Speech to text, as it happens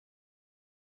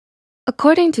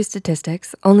According to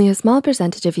statistics, only a small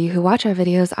percentage of you who watch our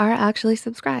videos are actually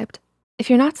subscribed. If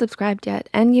you're not subscribed yet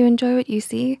and you enjoy what you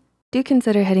see, do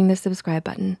consider hitting the subscribe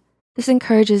button. This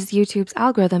encourages YouTube's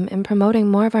algorithm in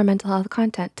promoting more of our mental health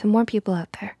content to more people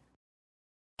out there.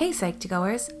 Hey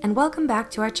Psych2Goers, and welcome back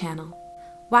to our channel.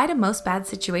 Why do most bad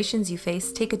situations you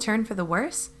face take a turn for the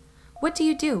worse? What do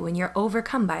you do when you're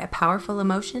overcome by a powerful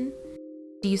emotion?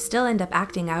 Do you still end up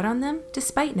acting out on them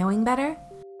despite knowing better?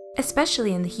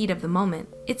 Especially in the heat of the moment,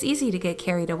 it's easy to get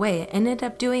carried away and end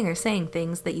up doing or saying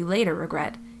things that you later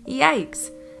regret. Yikes!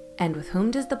 And with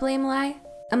whom does the blame lie?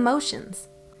 Emotions.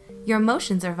 Your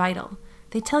emotions are vital.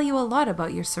 They tell you a lot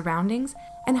about your surroundings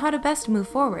and how to best move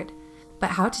forward.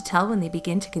 But how to tell when they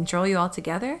begin to control you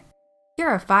altogether? Here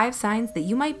are 5 signs that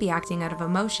you might be acting out of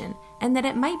emotion and that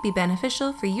it might be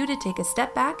beneficial for you to take a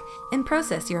step back and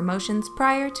process your emotions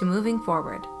prior to moving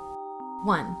forward.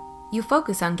 1. You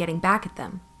focus on getting back at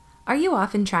them. Are you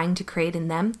often trying to create in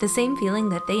them the same feeling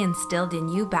that they instilled in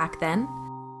you back then?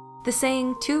 The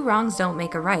saying, 2 wrongs don't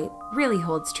make a right, really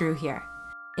holds true here.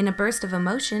 In a burst of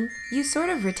emotion, you sort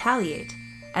of retaliate.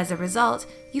 As a result,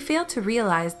 you fail to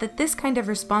realize that this kind of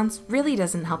response really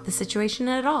doesn't help the situation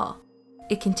at all.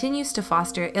 It continues to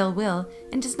foster ill will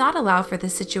and does not allow for the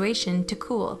situation to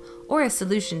cool or a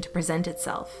solution to present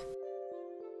itself.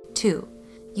 2.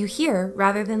 You hear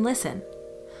rather than listen.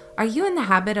 Are you in the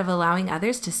habit of allowing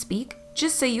others to speak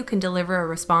just so you can deliver a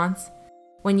response?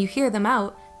 When you hear them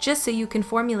out just so you can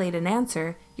formulate an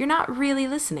answer, you're not really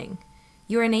listening.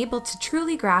 You're unable to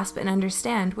truly grasp and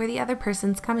understand where the other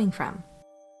person's coming from.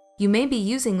 You may be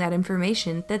using that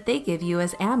information that they give you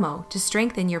as ammo to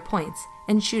strengthen your points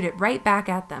and shoot it right back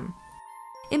at them.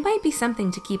 It might be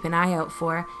something to keep an eye out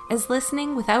for, as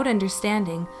listening without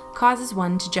understanding causes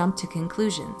one to jump to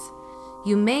conclusions.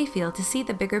 You may fail to see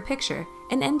the bigger picture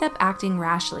and end up acting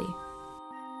rashly.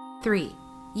 3.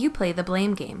 You play the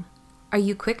blame game. Are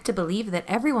you quick to believe that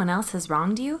everyone else has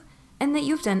wronged you and that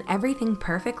you've done everything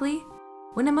perfectly?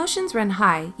 When emotions run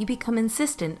high, you become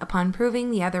insistent upon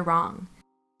proving the other wrong.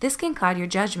 This can cloud your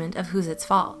judgment of who's at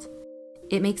fault.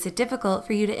 It makes it difficult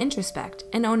for you to introspect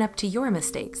and own up to your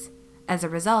mistakes. As a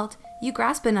result, you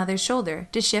grasp another's shoulder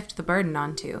to shift the burden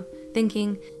onto,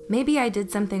 thinking, maybe I did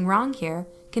something wrong here,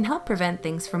 can help prevent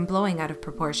things from blowing out of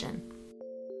proportion.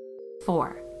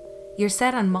 4. You're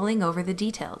set on mulling over the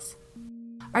details.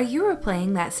 Are you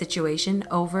replaying that situation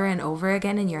over and over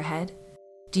again in your head?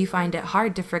 Do you find it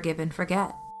hard to forgive and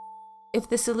forget? If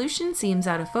the solution seems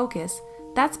out of focus,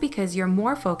 that's because you're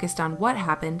more focused on what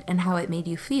happened and how it made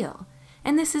you feel.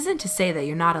 And this isn't to say that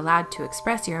you're not allowed to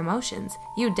express your emotions,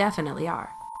 you definitely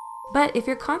are. But if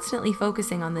you're constantly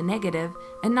focusing on the negative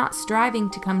and not striving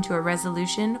to come to a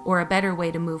resolution or a better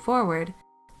way to move forward,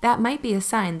 that might be a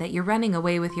sign that you're running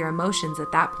away with your emotions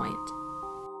at that point.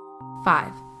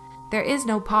 5. There is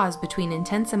no pause between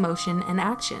intense emotion and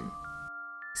action.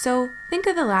 So, think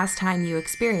of the last time you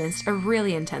experienced a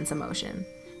really intense emotion.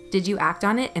 Did you act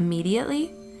on it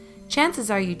immediately?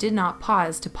 Chances are you did not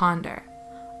pause to ponder.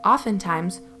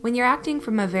 Oftentimes, when you're acting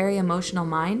from a very emotional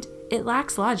mind, it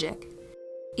lacks logic.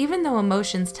 Even though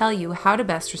emotions tell you how to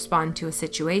best respond to a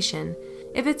situation,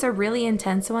 if it's a really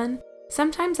intense one,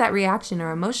 sometimes that reaction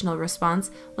or emotional response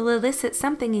will elicit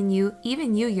something in you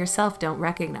even you yourself don't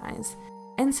recognize.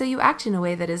 And so you act in a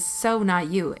way that is so not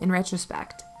you in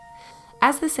retrospect.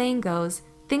 As the saying goes,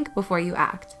 think before you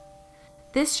act.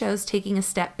 This shows taking a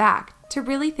step back to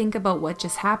really think about what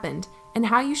just happened and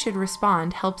how you should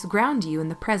respond helps ground you in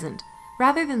the present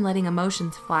rather than letting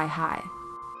emotions fly high.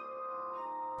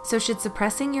 So should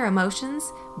suppressing your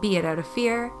emotions, be it out of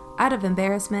fear, out of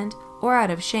embarrassment, or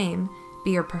out of shame,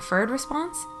 be your preferred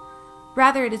response?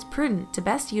 Rather, it is prudent to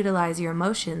best utilize your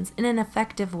emotions in an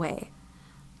effective way.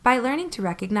 By learning to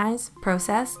recognize,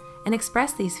 process, and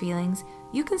express these feelings,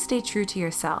 you can stay true to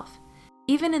yourself.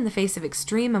 Even in the face of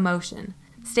extreme emotion,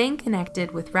 staying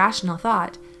connected with rational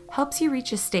thought helps you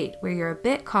reach a state where you're a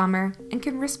bit calmer and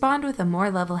can respond with a more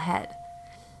level head.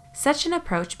 Such an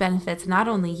approach benefits not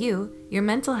only you, your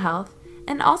mental health,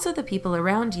 and also the people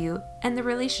around you and the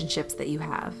relationships that you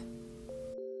have.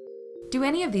 Do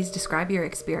any of these describe your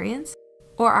experience?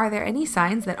 Or are there any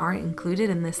signs that aren't included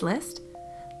in this list?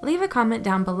 Leave a comment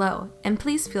down below, and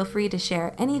please feel free to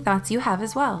share any thoughts you have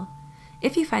as well.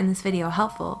 If you find this video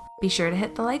helpful, be sure to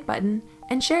hit the like button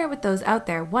and share it with those out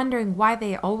there wondering why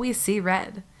they always see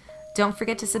red. Don't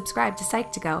forget to subscribe to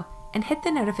Psych2Go and hit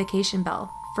the notification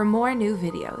bell for more new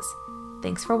videos.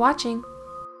 Thanks for watching!